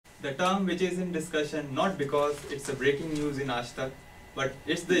The term which is in discussion not because it's a breaking news in Ashtak, but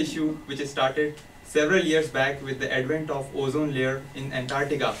it's the issue which started several years back with the advent of ozone layer in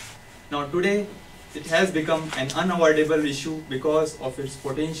Antarctica. Now today, it has become an unavoidable issue because of its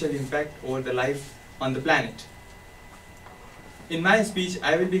potential impact over the life on the planet. In my speech,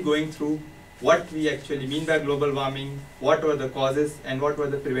 I will be going through what we actually mean by global warming, what were the causes, and what were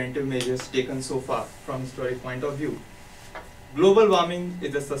the preventive measures taken so far from historic point of view. Global warming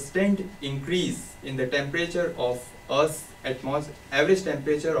is a sustained increase in the temperature of Earth's average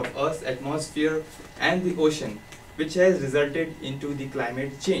temperature of Earth's atmosphere and the ocean, which has resulted into the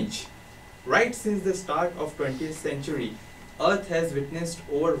climate change. Right since the start of 20th century, Earth has witnessed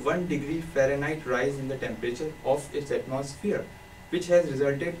over 1 degree Fahrenheit rise in the temperature of its atmosphere, which has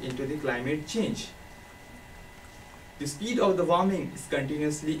resulted into the climate change. The speed of the warming is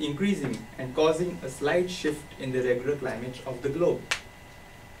continuously increasing and causing a slight shift in the regular climate of the globe.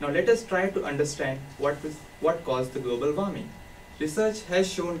 Now let us try to understand what caused the global warming. Research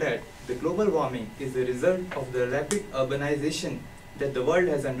has shown that the global warming is the result of the rapid urbanization that the world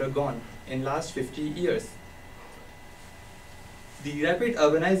has undergone in last 50 years. The rapid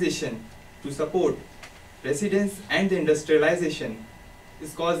urbanization to support residents and the industrialization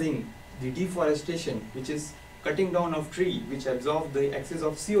is causing the deforestation, which is cutting down of tree which absorb the excess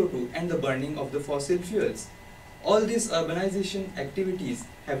of CO2 and the burning of the fossil fuels. All these urbanization activities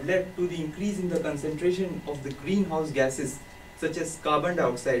have led to the increase in the concentration of the greenhouse gases such as carbon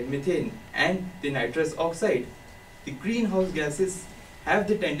dioxide, methane and the nitrous oxide. The greenhouse gases have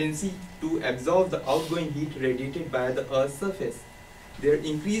the tendency to absorb the outgoing heat radiated by the Earth's surface. Their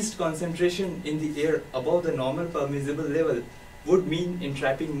increased concentration in the air above the normal permissible level would mean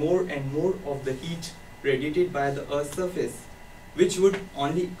entrapping more and more of the heat radiated by the Earth's surface, which would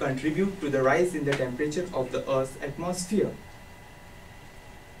only contribute to the rise in the temperature of the Earth's atmosphere.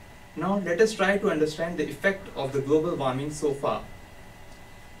 Now let us try to understand the effect of the global warming so far.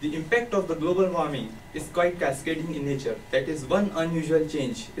 The impact of the global warming is quite cascading in nature. That is, one unusual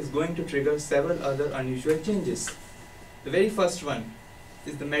change is going to trigger several other unusual changes. The very first one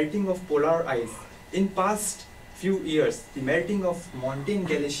is the melting of polar ice. In past few years, the melting of mountain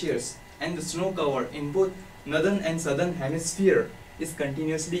glaciers and the snow cover in both northern and southern hemisphere is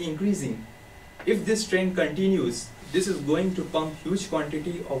continuously increasing. If this trend continues, this is going to pump huge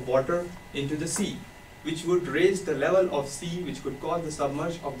quantity of water into the sea, which would raise the level of sea, which could cause the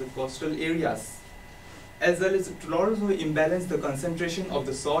submerge of the coastal areas. As well as it will also imbalance the concentration of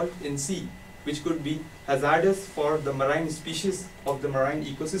the salt in sea, which could be hazardous for the marine species of the marine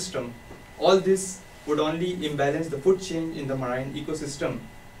ecosystem. All this would only imbalance the food chain in the marine ecosystem.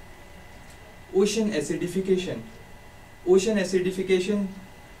 Ocean acidification. Ocean is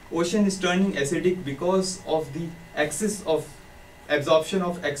turning acidic because of the excess of absorption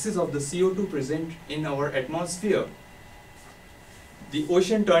of excess of the CO2 present in our atmosphere. The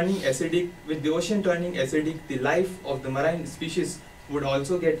ocean turning acidic, with the ocean turning acidic, the life of the marine species would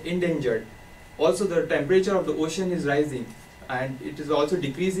also get endangered. Also, the temperature of the ocean is rising and it is also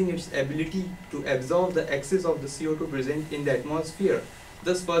decreasing its ability to absorb the excess of the CO2 present in the atmosphere,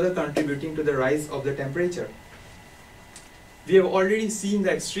 thus further contributing to the rise of the temperature. We have already seen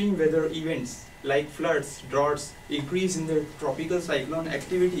the extreme weather events like floods, droughts, increase in the tropical cyclone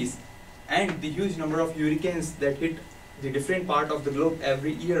activities, and the huge number of hurricanes that hit the different part of the globe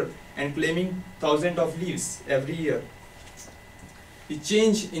every year and claiming thousands of lives every year. The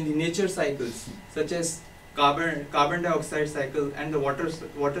change in the nature cycles such as carbon dioxide cycle and the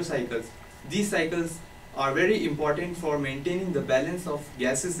water cycles. These cycles are very important for maintaining the balance of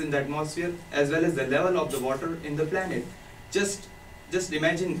gases in the atmosphere as well as the level of the water in the planet. Just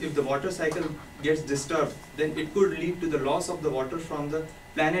imagine if the water cycle gets disturbed, then it could lead to the loss of the water from the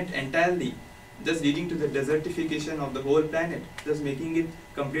planet entirely, thus leading to the desertification of the whole planet, thus making it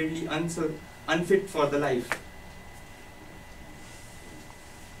completely unfit for the life.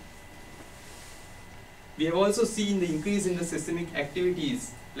 We have also seen the increase in the seismic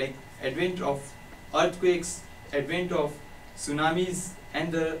activities like advent of earthquakes, advent of tsunamis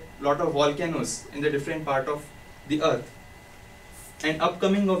and a lot of volcanoes in the different part of the earth. And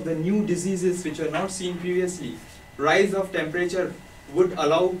upcoming of the new diseases which were not seen previously. Rise of temperature would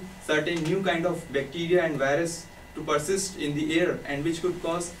allow certain new kind of bacteria and virus to persist in the air and which could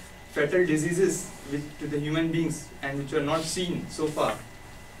cause fatal diseases to the human beings and which were not seen so far.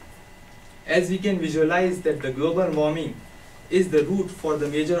 As we can visualize that the global warming is the root for the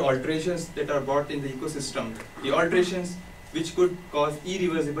major alterations that are brought in the ecosystem. The alterations which could cause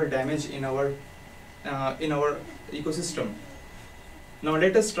irreversible damage in our ecosystem. Now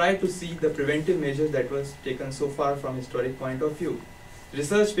let us try to see the preventive measures that was taken so far from historic point of view.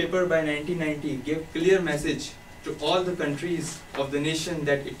 research paper by 1990 gave clear message to all the countries of the nation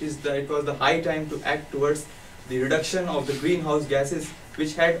that it was the high time to act towards the reduction of the greenhouse gases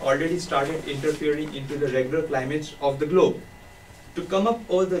which had already started interfering into the regular climate of the globe. To come up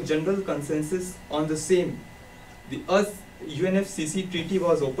with the general consensus on the same, the Earth UNFCCC treaty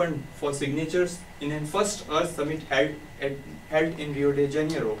was opened for signatures in a first Earth summit held in Rio de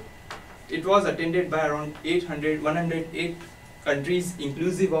Janeiro. It was attended by around 108 countries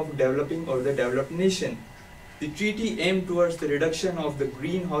inclusive of developing or the developed nation. The treaty aimed towards the reduction of the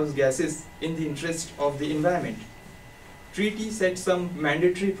greenhouse gases in the interest of the environment. Treaty set some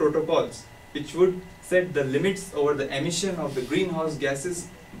mandatory protocols which would set the limits over the emission of the greenhouse gases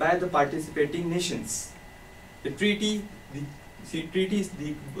by the participating nations. The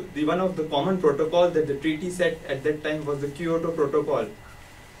one of the common protocol that the treaty set at that time was the Kyoto Protocol.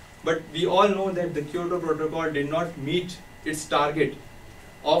 But we all know that the Kyoto Protocol did not meet its target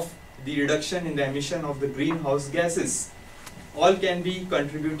of the reduction in the emission of the greenhouse gases. All can be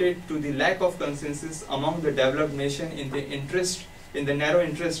contributed to the lack of consensus among the developed nation in the narrow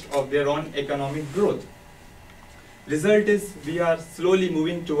interest of their own economic growth. Result is we are slowly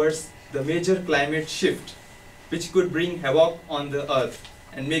moving towards the major climate shift which could bring havoc on the earth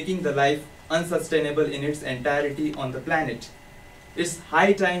and making the life unsustainable in its entirety on the planet. It's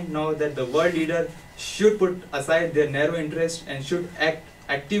high time now that the world leader should put aside their narrow interest and should act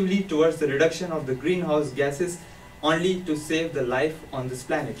actively towards the reduction of the greenhouse gases only to save the life on this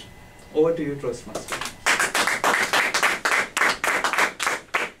planet. Over to you, Toastmaster.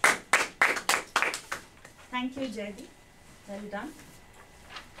 Thank you, Jaideep. Well done.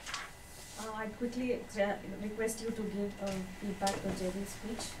 I'd quickly request you to give feedback to Jaideep's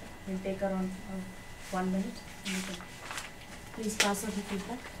speech. We'll take around 1 minute. And you can please pass on the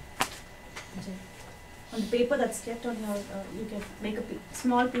feedback. On the paper that's kept on your, you can make a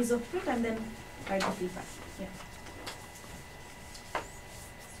small piece of it and then write the feedback. Yeah.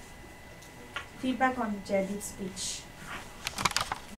 Feedback on Jaideep's speech.